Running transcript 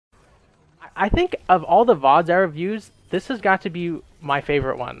I think of all the VODs I reviewed, this has got to be my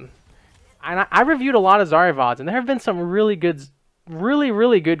favorite one. And I reviewed a lot of Zarya VODs, and there have been some really good,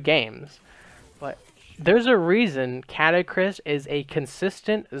 really good games. But there's a reason Catakryst is a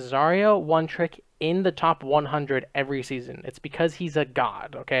consistent Zarya one trick in the top 100 every season. It's because he's a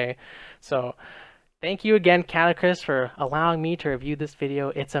god, okay? So thank you again, Catakryst, for allowing me to review this video.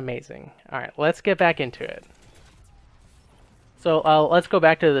 It's amazing. Alright, let's get back into it. So let's go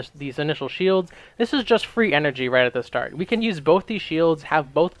back to these initial shields. This is just free energy right at the start. We can use both these shields,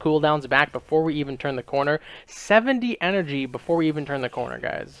 have both cooldowns back before we even turn the corner. 70 energy before we even turn the corner,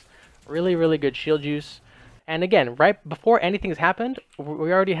 guys. Really good shield use. And again, right before anything's happened,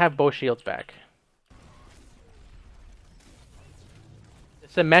 we already have both shields back.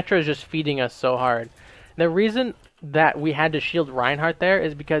 Symmetra is just feeding us so hard. The reason that we had to shield Reinhardt there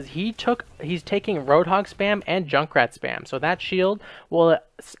is because he's taking Roadhog spam and Junkrat spam. So that shield will,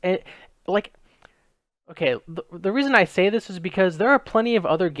 like, okay, the reason I say this is because there are plenty of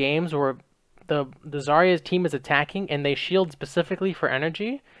other games where the Zarya's team is attacking and they shield specifically for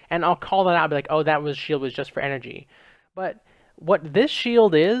energy, and I'll call that out, be like, oh, that shield was just for energy. But what this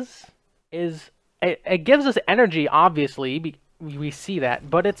shield is it gives us energy, obviously, we see that,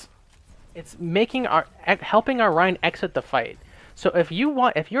 but it's helping our Rein exit the fight. So if you're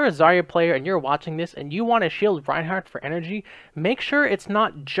a Zarya player and you're watching this and you want to shield Reinhardt for energy, make sure it's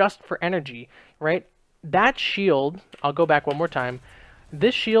not just for energy, right? That shield, I'll go back one more time.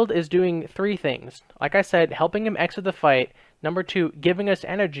 This shield is doing 3 things. Like I said, helping him exit the fight. Number 2, giving us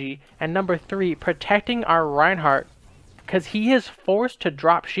energy. And number 3, protecting our Reinhardt, because he is forced to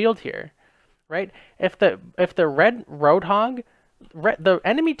drop shield here, right? If the red Roadhog, the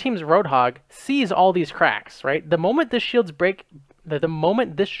enemy team's Roadhog sees all these cracks, right? The moment this shield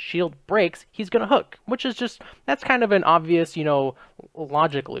breaks, he's gonna hook, which is that's kind of an obvious,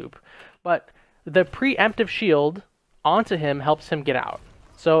 logic loop. But the preemptive shield onto him helps him get out.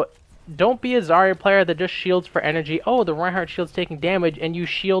 So don't be a Zarya player that just shields for energy. Oh, the Reinhardt shield's taking damage, and you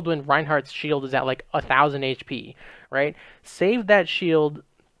shield when Reinhardt's shield is at like 1000 HP, right? Save that shield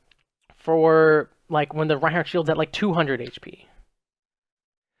for like when the Reinhardt shield's at like 200 HP.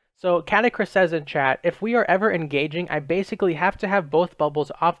 So Catakryst says in chat, if we are ever engaging, I basically have to have both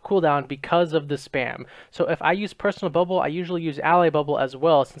bubbles off cooldown because of the spam. So if I use personal bubble, I usually use ally bubble as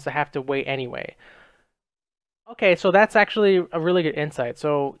well, since I have to wait anyway. Okay, so that's actually a really good insight.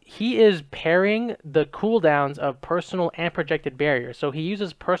 So he is pairing the cooldowns of personal and projected barrier. So he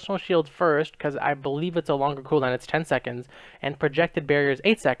uses personal shield first, because I believe it's a longer cooldown, it's 10 seconds, and projected barrier is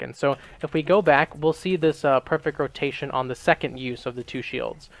 8 seconds. So if we go back, we'll see this perfect rotation on the second use of the 2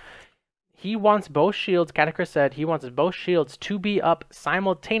 shields. He wants both shields, Catakryst said, he wants both shields to be up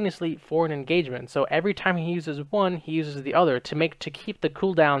simultaneously for an engagement. So every time he uses one, he uses the other to keep the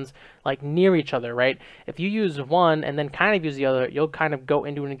cooldowns like near each other, right? If you use one and then kind of use the other, you'll kind of go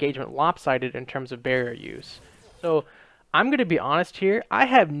into an engagement lopsided in terms of barrier use. So I'm going to be honest here, I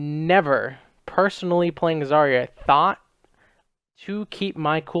have never personally playing Zarya thought to keep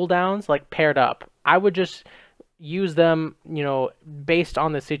my cooldowns like paired up. I would just use them, based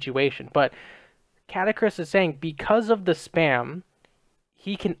on the situation. But Catakryst is saying because of the spam,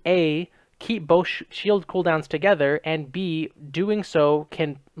 he can A, keep both shield cooldowns together, and B, doing so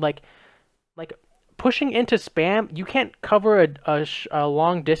can like pushing into spam, you can't cover a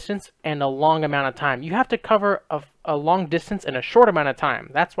long distance and a long amount of time. You have to cover a long distance in a short amount of time.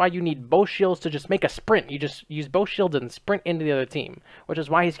 That's why you need both shields to just make a sprint. You just use both shields and sprint into the other team, which is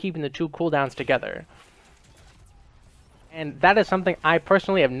why he's keeping the 2 cooldowns together. And that is something I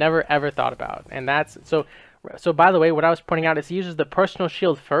personally have never ever thought about. And that's so by the way, what I was pointing out is he uses the personal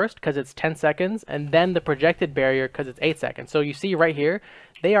shield first because it's 10 seconds, and then the projected barrier because it's 8 seconds. So you see right here,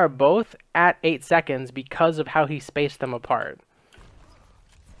 they are both at 8 seconds because of how he spaced them apart.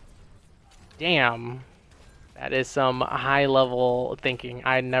 Damn. That is some high level thinking.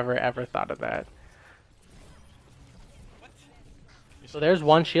 I never ever thought of that. So there's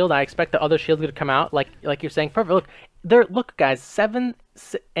one shield. I expect the other shield to come out, like you're saying. Perfect. Look, guys, 7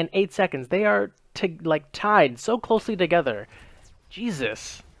 and 8 seconds. They are tied so closely together.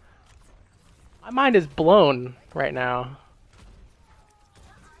 Jesus, my mind is blown right now.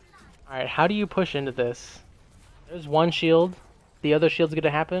 All right, how do you push into this? There's one shield. The other shield's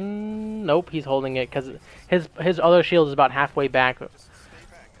gonna happen. Nope, he's holding it because his other shield is about halfway back.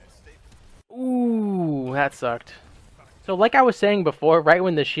 Ooh, that sucked. So like I was saying before, right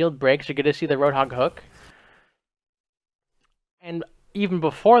when the shield breaks, you're gonna see the Roadhog hook. And even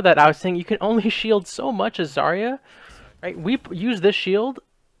before that, I was saying you can only shield so much as Zarya, right? We use this shield,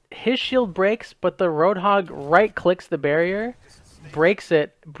 his shield breaks, but the Roadhog right-clicks the barrier, breaks the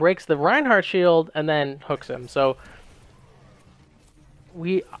Reinhardt shield, and then hooks him. So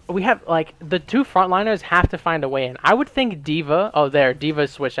we have like the two frontliners have to find a way in. I would think Diva. Oh, there,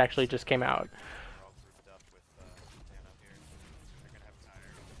 Diva's switch actually just came out. We're all grouped up with Nano here. They're gonna have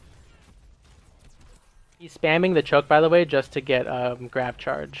tire. He's spamming the choke, by the way, just to get grab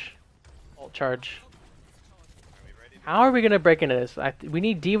charge, ult charge. Are we ready? How are we gonna break into this? We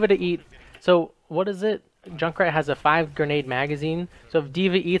need Diva to eat. So what is it? Junkrat has a 5 grenade magazine. So if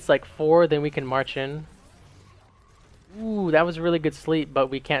Diva eats like 4, then we can march in. Ooh, that was a really good sleep, but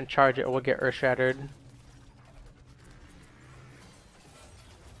we can't charge it or we'll get earth shattered.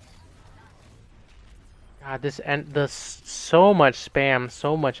 God, so much spam,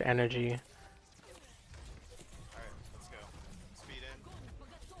 so much energy. Alright, let's go. Speed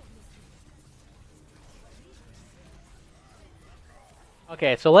in.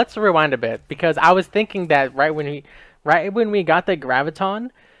 Okay, so let's rewind a bit because I was thinking that right when we got the graviton,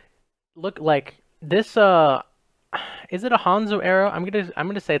 look like this is it a Hanzo arrow? I'm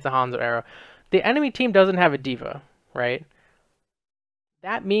gonna say it's a Hanzo arrow. The enemy team doesn't have a diva, right?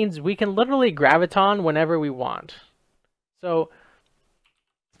 That means we can literally graviton whenever we want. So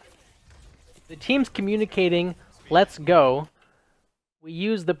the team's communicating, let's go. We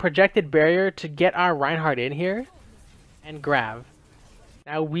use the projected barrier to get our Reinhardt in here and grab.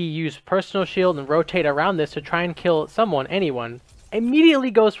 Now we use personal shield and rotate around this to try and kill someone, anyone.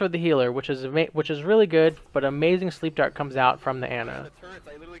 Immediately goes for the healer, which is really good, but amazing sleep dart comes out from the Ana. The turrets,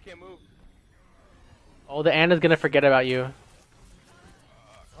 I literally can't move. Oh, the Ana's gonna forget about you.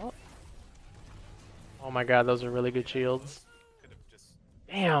 Oh my god, those are really good shields.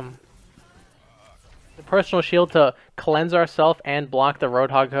 Damn. The personal shield to cleanse ourselves and block the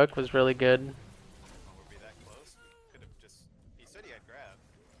Roadhog hook was really good. Would be that close? Could have just. He said he had grab.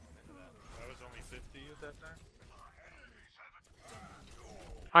 I was only 50 at that time.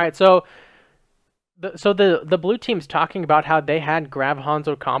 All right, so the blue team's talking about how they had grab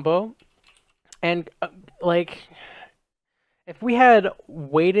Hanzo combo, and like if we had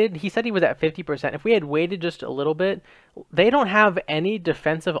waited, he said he was at 50%. If we had waited just a little bit, they don't have any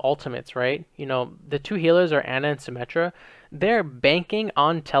defensive ultimates, right? You know, the two healers are Ana and Symmetra. They're banking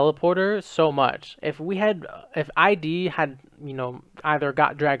on teleporter so much. If ID had, you know, either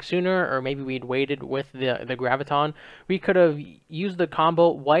got dragged sooner or maybe we'd waited with the graviton, we could have used the combo,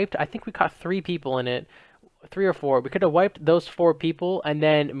 wiped. I think we caught 3 people in it. 3 or 4. We could have wiped those 4 people and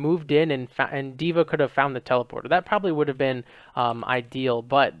then moved in, and Diva could have found the teleporter. That probably would have been ideal.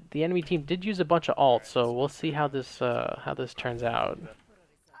 But the enemy team did use a bunch of ults, so we'll see how this turns out.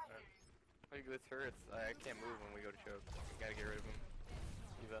 Like the turrets, I can't move when we go to choke. We gotta get rid of them.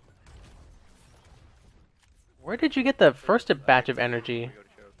 Diva. Where did you get the first batch of energy? We go to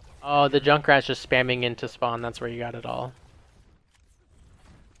choke. Oh, the Junkrat's just spamming into spawn. That's where you got it all.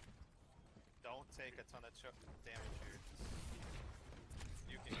 Don't take a ton of damage here.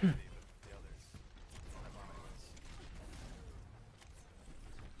 You can get it with the others. I'm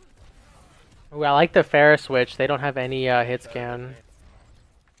on Ooh, I like the Pharah switch. They don't have any hit scan.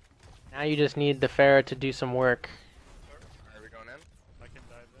 Now you just need the Pharah to do some work. Are we going in? I can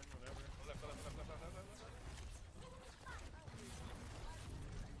dive in whenever.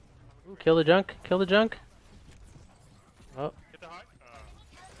 Ooh, kill the junk. Kill the junk. Oh. Hit the high.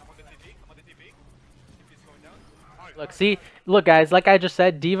 I'm on the TV. I'm on the TV. TV's going down. Look, guys. Like I just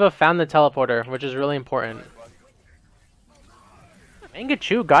said, Diva found the teleporter, which is really important.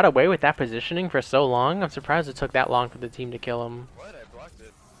 Mangachu got away with that positioning for so long. I'm surprised it took that long for the team to kill him. What? I blocked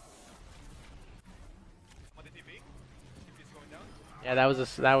it. I'm on the TV. TV's going down. Yeah, that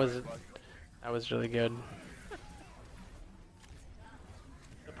was really good.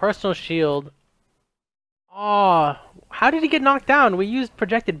 The personal shield. Oh, how did he get knocked down? We used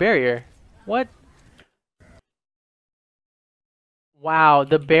projected barrier. What? Wow,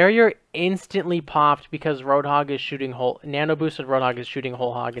 the barrier instantly popped because Roadhog is shooting Nano boosted Roadhog is shooting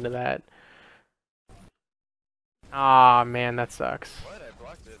whole hog into that. Ah, man, that sucks. What? I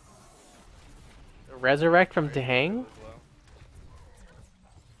blocked it. Resurrect from Tahang?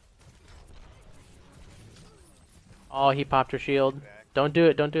 Oh, he popped her shield. Don't do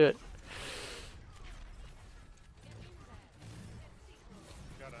it, don't do it.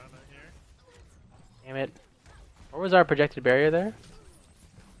 Got Ana here. Damn it. Where was our projected barrier there?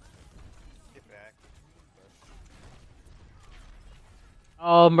 Get back.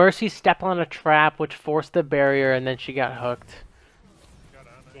 Oh, Mercy stepped on a trap which forced the barrier and then she got hooked. Got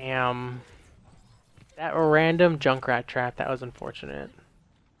Ana. Damn. That random Junkrat trap, that was unfortunate.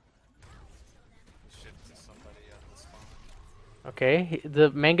 Shit to somebody on the spawn. Okay,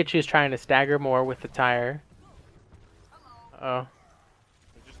 the Mangachu is trying to stagger more with the tire. Uh-oh.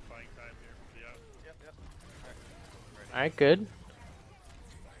 We're just buying time here. Yeah. Yep, yep. Alright. Alright, good.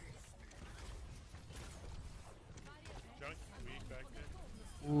 Junk, weak back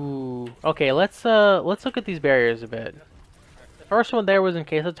there. Ooh. Okay, let's look at these barriers a bit. The first one there was in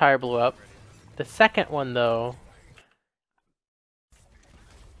case the tire blew up. The second one though,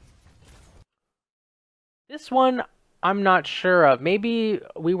 this one I'm not sure of. Maybe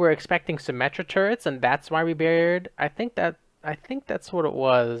we were expecting Symmetra turrets and that's why we barriered. I think that's what it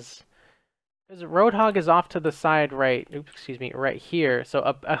was. Because Roadhog is off to the side right, oops, excuse me, right here.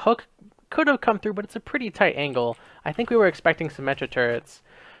 So a hook could have come through, but it's a pretty tight angle. I think we were expecting Symmetra turrets.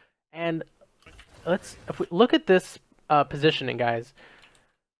 And if we look at this positioning, guys.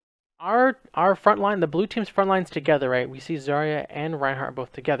 Our front line, the blue team's front line's together, right? We see Zarya and Reinhardt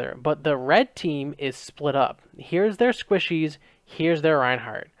both together, but the red team is split up. Here's their squishies, here's their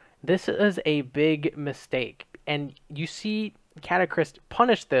Reinhardt. This is a big mistake, and you see Catakryst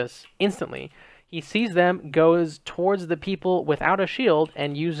punish this instantly. He sees them, goes towards the people without a shield,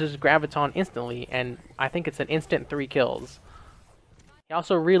 and uses Graviton instantly, and I think it's an instant 3 kills. He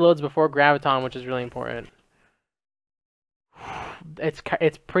also reloads before Graviton, which is really important. It's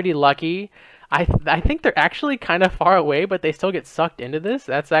pretty lucky. I think they're actually kind of far away, but they still get sucked into this.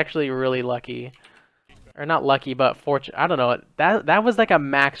 That's actually really lucky, or not lucky, but fortunate. I don't know. That was like a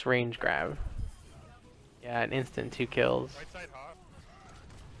max range grab. Yeah, an instant 2 kills. Right side hot.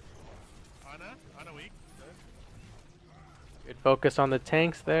 Ana weak. Good focus on the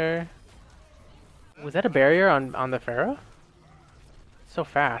tanks there. Was that a barrier on the Pharah? So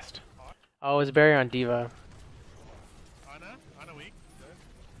fast. Oh, it was a barrier on Diva. Ana weak.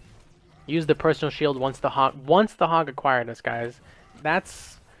 Use the personal shield once the hog acquired us, guys.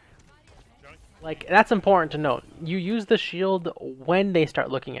 That's important to note. You use the shield when they start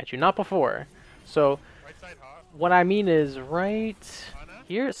looking at you, not before. So Right side hot. what I mean is right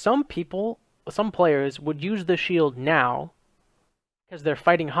here, some players would use the shield now because they're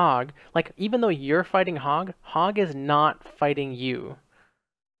fighting Hog. Like, even though you're fighting Hog, Hog is not fighting you.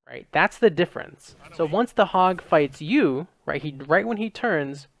 Right? That's the difference. So once the Hog fights you, right when he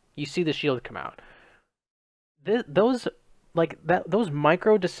turns, you see the shield come out. Those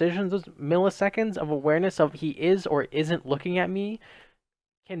micro decisions, those milliseconds of awareness of he is or isn't looking at me,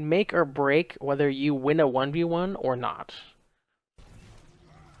 can make or break whether you win a 1v1 or not.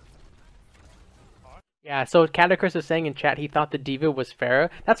 Yeah, so Catakryst is saying in chat he thought the Diva was Pharah.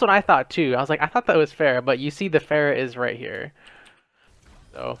 That's what I thought too. I was like, I thought that was Pharah, but you see the Pharah is right here.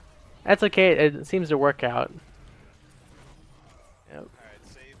 So, that's okay. It seems to work out. Yep. Alright,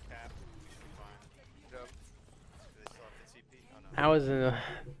 save cap. We should be fine. Yep. Do they still have the TP? Oh no. I was in a...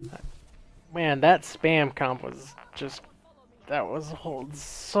 Man, that spam comp was just... That was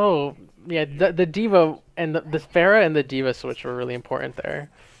so... Yeah, the Diva and the Pharah and the Diva switch were really important there.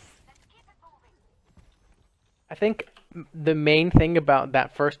 I think the main thing about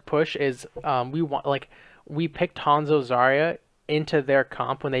that first push is we picked Hanzo Zarya into their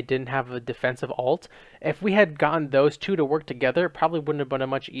comp when they didn't have a defensive ult. If we had gotten those two to work together, it probably wouldn't have been a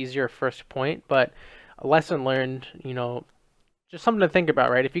much easier first point, but a lesson learned, you know, just something to think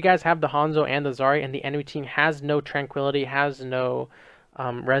about, right? If you guys have the Hanzo and the Zarya and the enemy team has no Tranquility, has no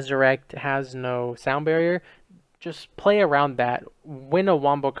Resurrect, has no Sound Barrier, just play around that, win a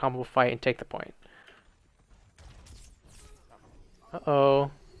wombo combo fight, and take the point. Uh-oh.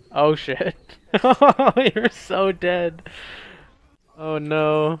 Oh shit. You're so dead. Oh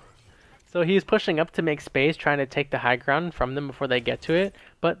no. So he's pushing up to make space, trying to take the high ground from them before they get to it,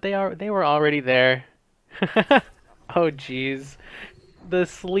 but they were already there. Oh jeez. The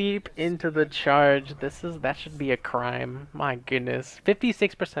sleep into the charge. That should be a crime. My goodness.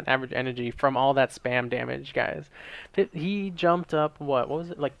 56% average energy from all that spam damage, guys. He jumped up what was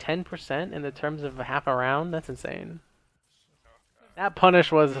it? Like 10% in the terms of half a round? That's insane. That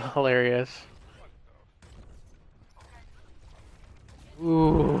punish was hilarious.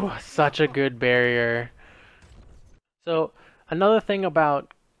 Ooh, such a good barrier. So, another thing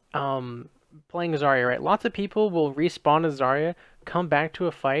about playing Zarya, right? Lots of people will respawn as Zarya, come back to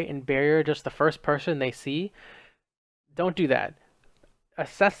a fight, and barrier just the first person they see. Don't do that.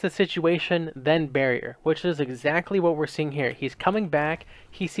 Assess the situation, then barrier, which is exactly what we're seeing here. He's coming back,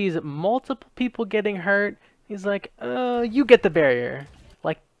 he sees multiple people getting hurt, he's like, you get the barrier.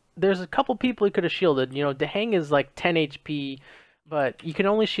 Like, there's a couple people he could have shielded. You know, Dehang is like 10 HP, but you can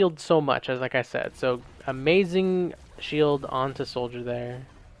only shield so much, as like I said. So, amazing shield onto Soldier there.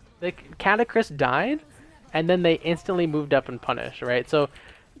 The Catakryst died, and then they instantly moved up and punished, right? So,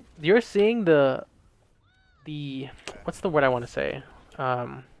 you're seeing the what's the word I want to say?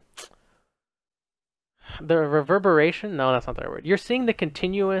 the reverberation. No, that's not the right word. You're seeing the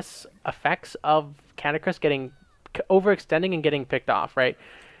continuous effects of Catakryst getting overextending and getting picked off, right?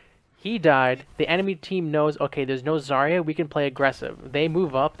 He died. The enemy team knows, okay, there's no Zarya. We can play aggressive. They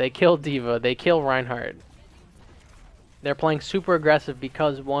move up. They kill Diva. They kill Reinhardt. They're playing super aggressive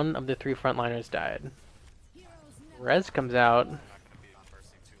because one of the 3 frontliners died. Rez comes out. Not gonna be on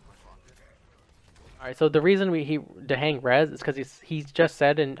Mercy too much longer. Alright, so the reason he to hang Rez is because he's just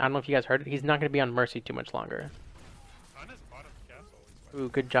said, and I don't know if you guys heard it, he's not going to be on Mercy too much longer. Ana's bottom castle. Ooh,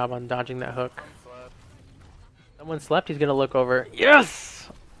 good job on dodging that hook. Someone slept, he's going to look over. Yes!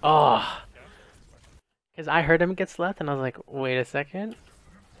 Oh! Because I heard him get slept, and I was like, wait a second.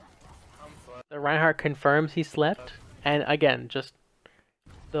 The Reinhardt confirms he slept, and again, just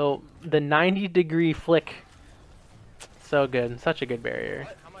the 90-degree flick. So good, such a good barrier.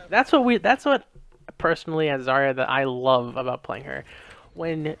 That's what personally as Zarya that I love about playing her.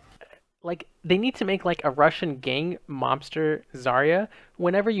 When like they need to make like a Russian gang mobster Zarya,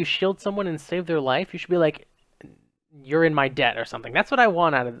 whenever you shield someone and save their life, you should be like, you're in my debt or something. That's what I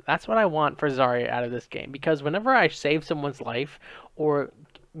want for Zarya out of this game, because whenever I save someone's life or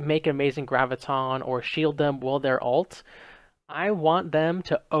make amazing graviton or shield them while they're ult, I want them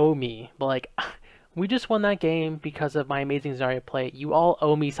to owe me. But like, we just won that game because of my amazing Zarya play. You all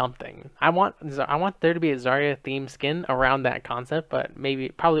owe me something. I want there to be a Zarya themed skin around that concept, but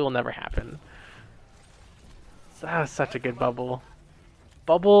probably will never happen. So that was such a good bubble.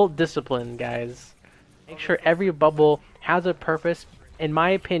 Bubble discipline, guys. Make sure every bubble has a purpose, in my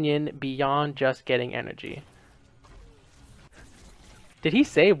opinion, beyond just getting energy. Did he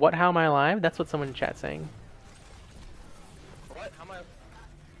say, what, how am I alive? That's what someone in chat saying. What? How am I?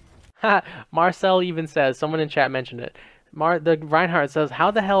 Ha! Marcel even says, someone in chat mentioned it. The Reinhardt says, how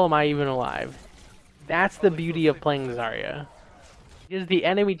the hell am I even alive? That's the beauty of playing Zarya. Because the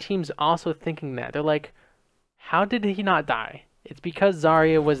enemy team's also thinking that. They're like, how did he not die? It's because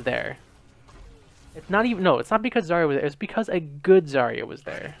Zarya was there. It's not even, no, it's not because Zarya was there. It's because a good Zarya was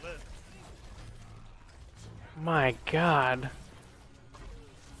there. My god.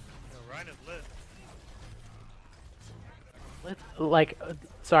 Ryan is lit. Like,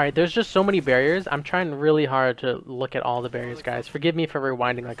 sorry, there's just so many barriers. I'm trying really hard to look at all the barriers, guys. Forgive me for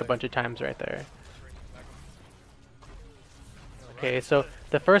rewinding like a bunch of times right there. Okay, so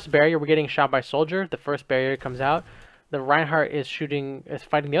the first barrier, we're getting shot by Soldier. The first barrier comes out. The Reinhardt is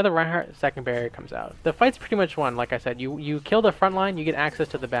fighting the other Reinhardt. Second barrier comes out. The fight's pretty much won. Like I said, you kill the front line, you get access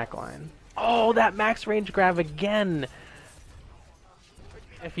to the back line. Oh, that max range grab again.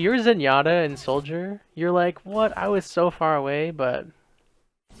 If you're Zenyatta and Soldier, you're like, what? I was so far away, but...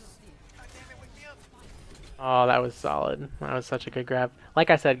 Oh, that was solid. That was such a good grab. Like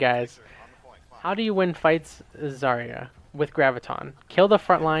I said, guys, how do you win fights Zarya? With Graviton. Kill the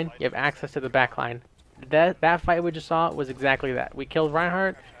front line, you have access to the back line. That fight we just saw was exactly that. We killed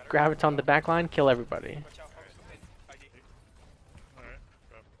Reinhardt, Graviton the back line, kill everybody.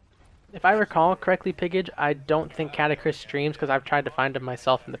 If I recall correctly, Piggage, I don't think Catakryst streams because I've tried to find him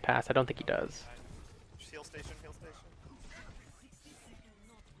myself in the past. I don't think he does. Heal station, heal station.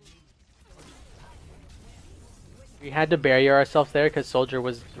 We had to barrier ourselves there because Soldier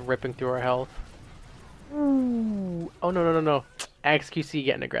was ripping through our health. Ooh. Oh no. XQC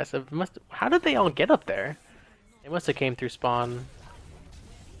getting aggressive. How did they all get up there? They must have came through spawn.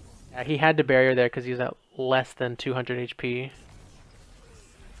 Yeah, he had to barrier there because he was at less than 200 HP.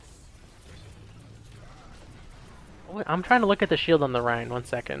 Oh, I'm trying to look at the shield on the Rhine. 1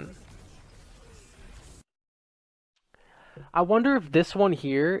 second. I wonder if this one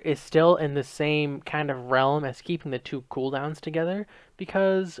here is still in the same kind of realm as keeping the 2 cooldowns together,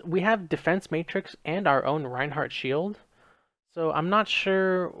 because we have defense matrix and our own Reinhardt shield. So I'm not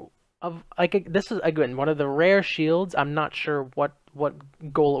sure of, like, this is again one of the rare shields. I'm not sure what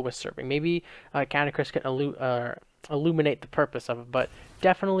goal it was serving. Maybe Catakryst can illuminate the purpose of it, but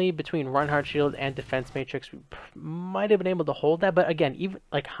definitely between Reinhardt shield and defense matrix, we might have been able to hold that. But again, even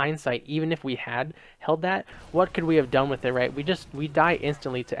like hindsight, even if we had held that, what could we have done with it, right? We die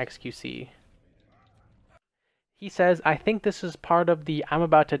instantly to XQC. He says, I think this is part of the I'm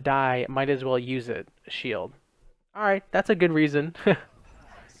about to die, might as well use it shield. Alright, that's a good reason.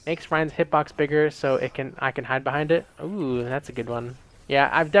 Makes Ryan's hitbox bigger so I can hide behind it. Ooh, that's a good one. Yeah,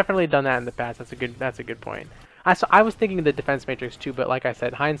 I've definitely done that in the past. That's a good point. I was thinking of the defense matrix too, but like I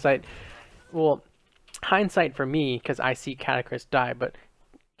said, hindsight for me, because I see Catakryst die, but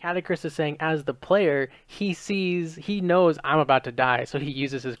Catakryst is saying as the player, he knows I'm about to die, so he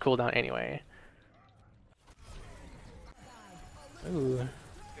uses his cooldown anyway. Ooh.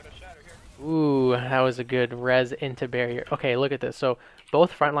 Ooh, that was a good res into barrier. Okay, look at this. So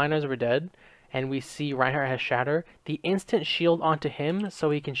both frontliners were dead, and we see Reinhardt has Shatter, the instant shield onto him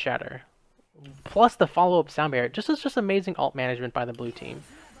so he can Shatter. Plus the follow-up sound barrier. Just amazing ult management by the blue team.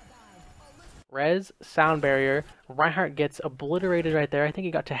 Res, sound barrier. Reinhardt gets obliterated right there. I think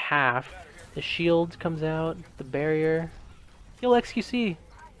he got to half. The shield comes out. The barrier. Kill XQC.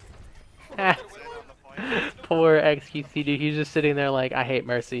 Ah. Poor XQC, dude. He's just sitting there like, I hate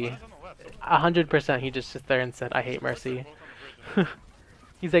Mercy. 100% he just sits there and said, I hate Mercy.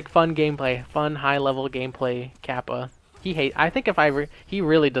 He's like, fun gameplay. Fun, high-level gameplay, Kappa. I think if he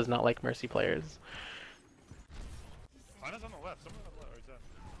really does not like Mercy players.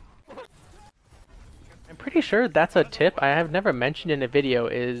 I'm pretty sure that's a tip I have never mentioned in a video,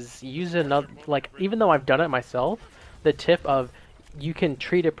 is use another, like, even though I've done it myself, the tip of you can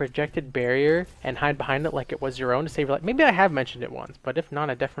treat a projected barrier and hide behind it like it was your own to save your life. Maybe I have mentioned it once, but if not,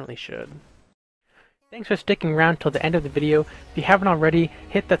 I definitely should. Thanks for sticking around till the end of the video. If you haven't already,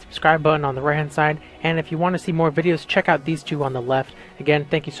 hit that subscribe button on the right hand side, and if you want to see more videos, check out these two on the left. Again,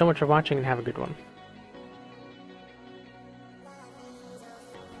 thank you so much for watching and have a good one.